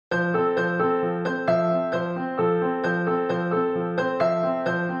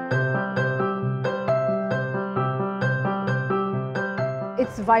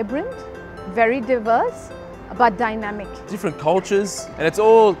vibrant, very diverse, but dynamic. Different cultures, and it's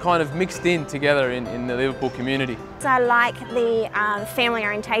all kind of mixed in together in the Liverpool community. I like the family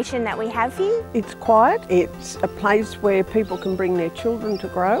orientation that we have here. It's quiet, it's a place where people can bring their children to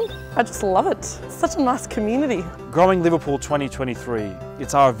grow. I just love it. It's such a nice community. Growing Liverpool 2023,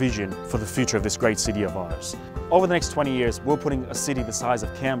 it's our vision for the future of this great city of ours. Over the next 20 years, we're putting a city the size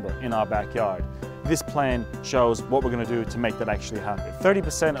of Canberra in our backyard. This plan shows what we're going to do to make that actually happen.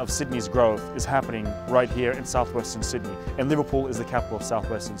 30% of Sydney's growth is happening right here in southwestern Sydney, and Liverpool is the capital of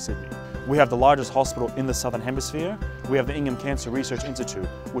southwestern Sydney. We have the largest hospital in the Southern Hemisphere. We have the Ingham Cancer Research Institute,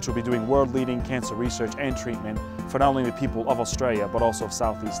 which will be doing world-leading cancer research and treatment for not only the people of Australia, but also of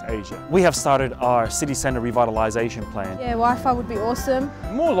Southeast Asia. We have started our city centre revitalisation plan. Yeah, Wi-Fi would be awesome.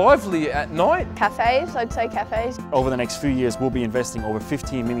 More lively at night. Cafes, I'd say cafes. Over the next few years, we'll be investing over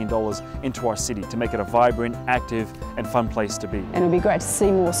 $15 million into our city to make it a vibrant, active and fun place to be. And it'll be great to see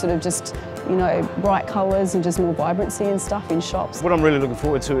more sort of just, you know, bright colours and just more vibrancy and stuff in shops. What I'm really looking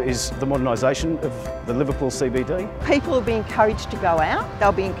forward to is the modernisation of the Liverpool CBD. People will be encouraged to go out,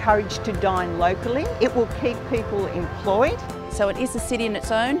 they'll be encouraged to dine locally. It will keep people employed. So it is a city in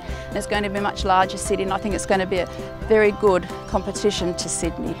its own, and it's going to be a much larger city, and I think it's going to be a very good competition to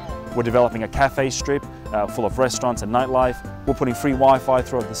Sydney. We're developing a cafe strip full of restaurants and nightlife. We're putting free Wi-Fi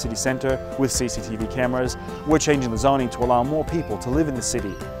throughout the city centre with CCTV cameras. We're changing the zoning to allow more people to live in the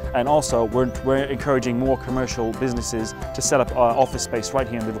city. And also we're encouraging more commercial businesses to set up office space right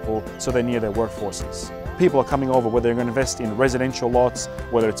here in Liverpool so they're near their workforces. People are coming over, whether they're going to invest in residential lots,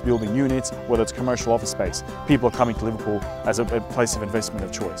 whether it's building units, whether it's commercial office space. People are coming to Liverpool as a place of investment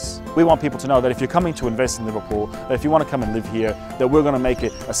of choice. We want people to know that if you're coming to invest in Liverpool, that if you want to come and live here, that we're going to make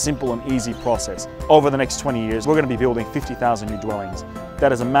it a simple and easy process. Over the next 20 years, we're going to be building 50,000 new dwellings.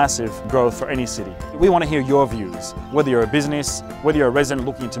 That is a massive growth for any city. We want to hear your views. Whether you're a business, whether you're a resident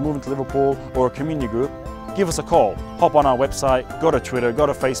looking to move into Liverpool or a community group, give us a call. Hop on our website, go to Twitter, go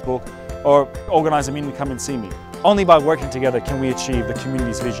to Facebook, or organise a meeting to come and see me. Only by working together can we achieve the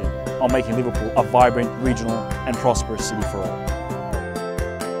community's vision on making Liverpool a vibrant, regional and prosperous city for all.